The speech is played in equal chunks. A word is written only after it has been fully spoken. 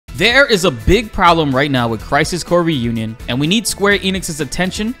There is a big problem right now with Crisis Core Reunion, and we need Square Enix's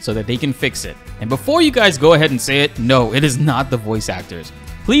attention so that they can fix it. And before you guys go ahead and say it, no, it is not the voice actors.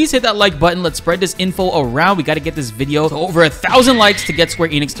 Please hit that like button. Let's spread this info around. We got to get this video to over 1,000 likes to get Square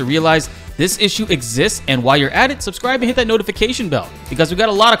Enix to realize this issue exists. And while you're at it, subscribe and hit that notification bell, because we got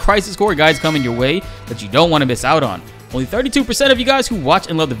a lot of Crisis Core guides coming your way that you don't want to miss out on. Only 32% of you guys who watch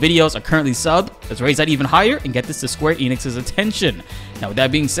and love the videos are currently subbed. Let's raise that even higher and get this to Square Enix's attention. Now with that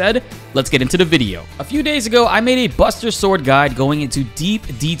being said, let's get into the video. A few days ago, I made a Buster Sword guide going into deep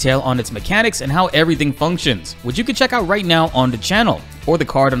detail on its mechanics and how everything functions, which you can check out right now on the channel, or the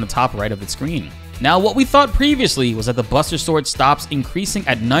card on the top right of the screen. Now, what we thought previously was that the Buster Sword stops increasing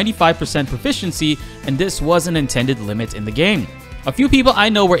at 95% proficiency, and this was an intended limit in the game. A few people I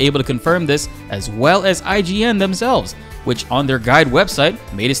know were able to confirm this, as well as IGN themselves, which on their guide website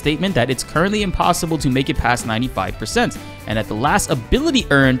made a statement that it's currently impossible to make it past 95%, and that the last ability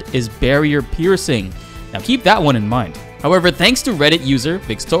earned is barrier piercing. Now keep that one in mind. However, thanks to Reddit user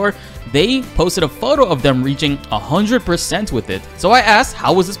BltzZ, they posted a photo of them reaching 100% with it. So I asked,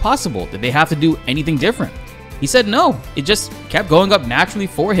 how was this possible? Did they have to do anything different? He said no, it just kept going up naturally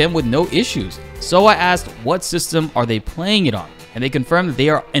for him with no issues. So I asked, what system are they playing it on? And they confirmed that they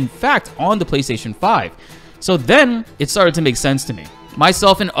are in fact on the PlayStation 5. So then it started to make sense to me.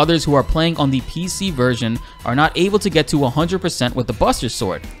 Myself and others who are playing on the PC version are not able to get to 100% with the Buster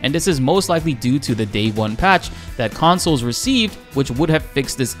Sword, and this is most likely due to the day one patch that consoles received, which would have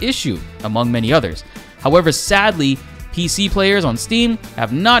fixed this issue, among many others. However, sadly, PC players on Steam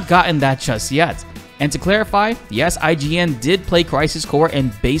have not gotten that just yet. And to clarify, yes, IGN did play Crisis Core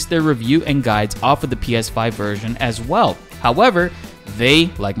and based their review and guides off of the PS5 version as well. However, they,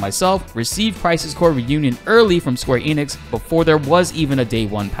 like myself, received Crisis Core Reunion early from Square Enix before there was even a day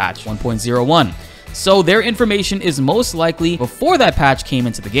one patch, 1.01. So their information is most likely before that patch came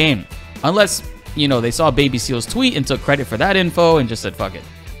into the game. Unless, you know, they saw Baby Seal's tweet and took credit for that info and just said, fuck it.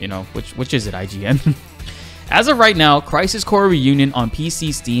 You know, which is it, IGN? As of right now, Crisis Core Reunion on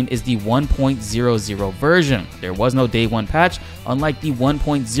PC Steam is the 1.00 version. There was no day one patch, unlike the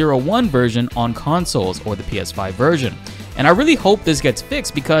 1.01 version on consoles or the PS5 version. And I really hope this gets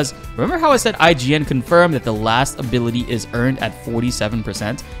fixed, because remember how I said IGN confirmed that the last ability is earned at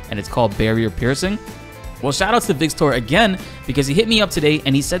 47% and it's called barrier piercing? Well, shoutouts to BltzZ again, because he hit me up today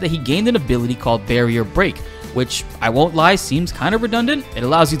and he said that he gained an ability called barrier break, which, I won't lie, seems kind of redundant. It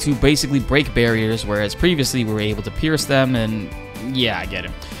allows you to basically break barriers, whereas previously we were able to pierce them, and yeah, I get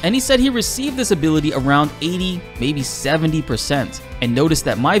it. And he said he received this ability around 80, maybe 70%, and noticed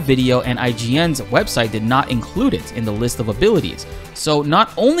that my video and IGN's website did not include it in the list of abilities. So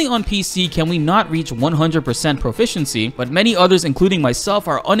not only on PC can we not reach 100% proficiency, but many others, including myself,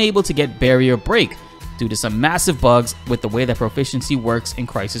 are unable to get barrier break due to some massive bugs with the way that proficiency works in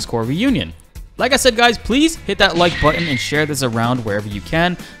Crisis Core Reunion. Like I said, guys, please hit that like button and share this around wherever you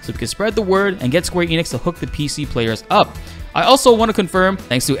can so we can spread the word and get Square Enix to hook the PC players up. I also want to confirm,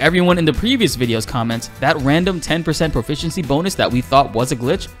 thanks to everyone in the previous video's comments, that random 10% proficiency bonus that we thought was a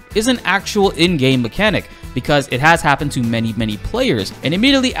glitch is an actual in-game mechanic, because it has happened to many players, and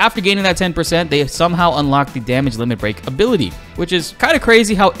immediately after gaining that 10%, they somehow unlock the damage limit break ability, which is kind of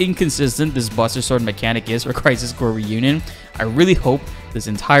crazy how inconsistent this Buster Sword mechanic is for Crisis Core Reunion. I really hope this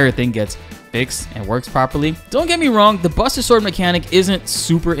entire thing gets fixed and works properly. Don't get me wrong, the Buster Sword mechanic isn't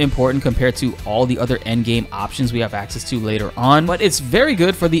super important compared to all the other endgame options we have access to later on, but it's very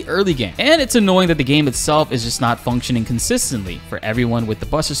good for the early game. And it's annoying that the game itself is just not functioning consistently for everyone with the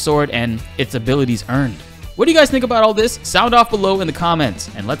Buster Sword and its abilities earned. What do you guys think about all this? Sound off below in the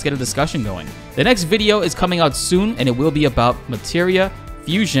comments, and let's get a discussion going. The next video is coming out soon, and it will be about materia,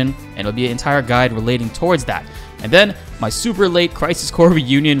 fusion, and it'll be an entire guide relating towards that. And then my super late Crisis Core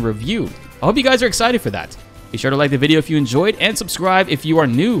Reunion review. I hope you guys are excited for that. Be sure to like the video if you enjoyed, and subscribe if you are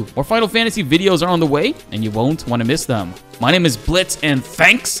new. More Final Fantasy videos are on the way, and you won't want to miss them. My name is BltzZ, and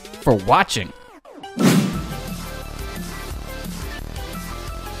thanks for watching.